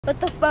What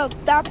the fuck?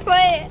 Stop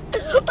playing.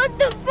 What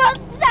the fuck?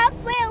 Stop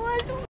playing.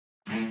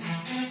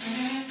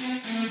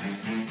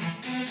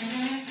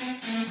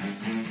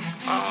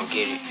 I don't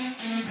get it.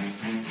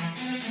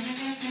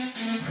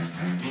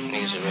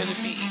 Niggas would rather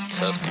be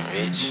tough than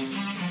rich.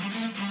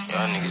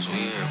 Y'all niggas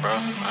weird, bro.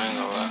 I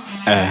ain't gonna lie.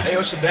 Hey,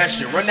 yo,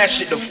 Sebastian, run that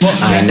shit the fuck.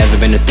 I ain't never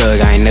been a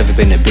thug, I ain't never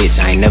been a bitch.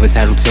 I ain't never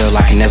tattletale,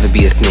 I can never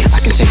be a snitch. I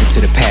can take you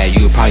to the pad,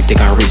 you would probably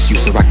think I'm rich.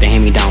 Used to rock the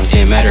hand-me-downs,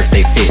 didn't matter if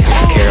they fit.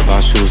 Used to care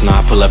about shoes, now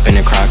I pull up in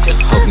the Crocs.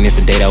 Hoping it's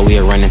the day that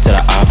we'll run into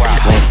the op.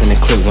 Lance in the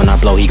clip, when I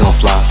blow, he gon'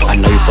 flop. I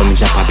know you for me,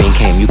 jump, I been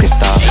came, you can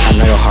stop. I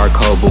know your hard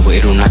code, but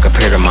it do not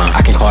compare to mine.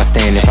 I can call a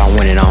stand if I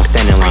win it, I don't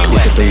stand in line.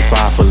 This a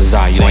 3-5 full of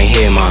Zai, you ain't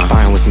hear mine.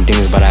 Fine with some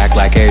things, but I act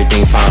like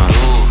everything fine.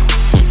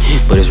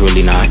 But it's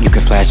really not. You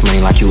can flash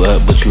money like you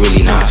up, but you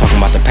really not. Talking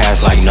about the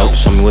past like nope,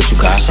 show me what you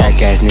got. Shack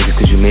ass niggas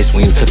cause you missed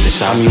when you took the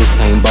shot. I'm used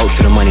the same boat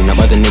to the money, no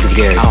other niggas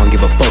scary. I don't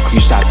give a fuck who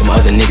you shot, them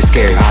other niggas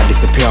scary. I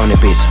disappear on the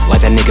bitch,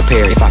 like that nigga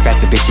Perry. If I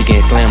fast the bitch, she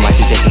getting slammed like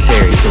she Jason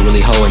Terry. Used to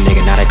really hoe a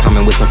nigga, now they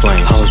coming with some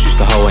flames. Hoes used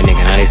to hoe a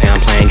nigga, now they say I'm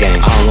playing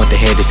games. I don't want the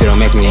head if it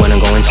don't make me wanna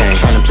go and change.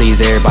 Trying to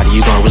please everybody,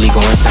 you gon' really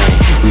go insane.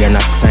 We are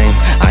not the same,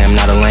 I am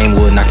not a lame.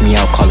 Would knock me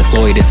out, call it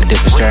Floyd, it's a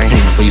different strain.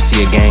 Before you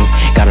see a gang,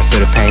 gotta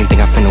feel the pain.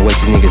 Think I finna wake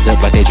these niggas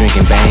up like they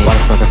drinking bang. Why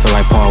the fuck I feel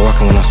like Paul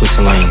Walker when I'm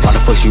switching lanes? Why the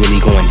fuck she really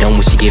going dumb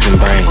when she giving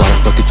brain? Why the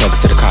fuck you talking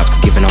to the cops,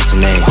 giving out some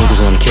names?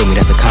 Niggas wanna kill me,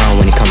 that's a con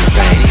when it comes to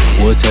fame.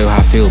 Would tell you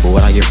how I feel, but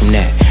what I get from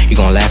that? You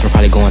gon' laugh and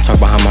probably go and talk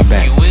behind my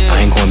back.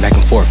 I ain't going back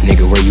and forth,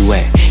 nigga, where you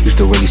at? Used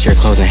to really share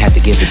clothes and have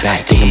to give it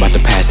back. Thinking about the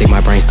past, think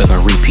my brain stuck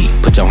on repeat.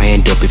 Put your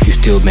hand up if you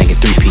still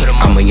making 3P.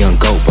 I'm a young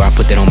goat, but I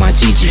put that on my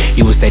GG.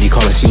 You was steady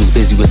calling, she was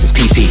busy with some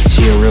PP.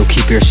 She a real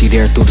keeper, she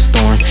there through the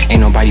storm.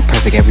 Ain't nobody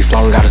perfect, every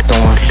flower got a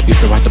thorn.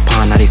 Used to rock the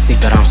pond, now they seek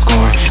that I'm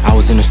scoring. I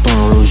was in the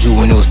storm, it was you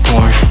when it was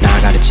pouring. Now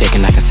I got a check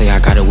and I can say I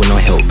got it with no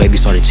help. Baby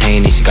started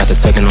chaining, she got the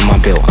tugging on my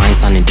belt. I ain't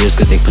signing deals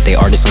cause they put their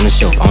artists on the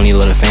shelf. I only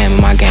love the fam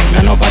in my game,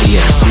 not nobody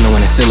else. I'm the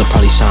one that still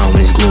probably shine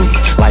when it's gloomy.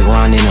 Like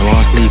Ron in a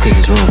long sleeve cause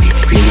it's roomy.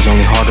 Niggas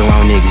only hard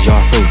around niggas, y'all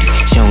fruity.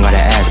 She don't got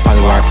an ass,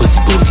 probably why her pussy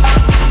booty.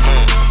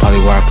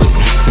 Probably why her pussy.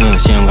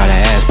 She don't got an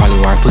ass,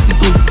 probably why her pussy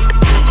booty.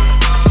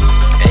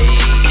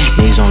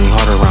 Niggas only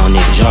hard around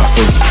niggas, y'all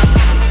fruity.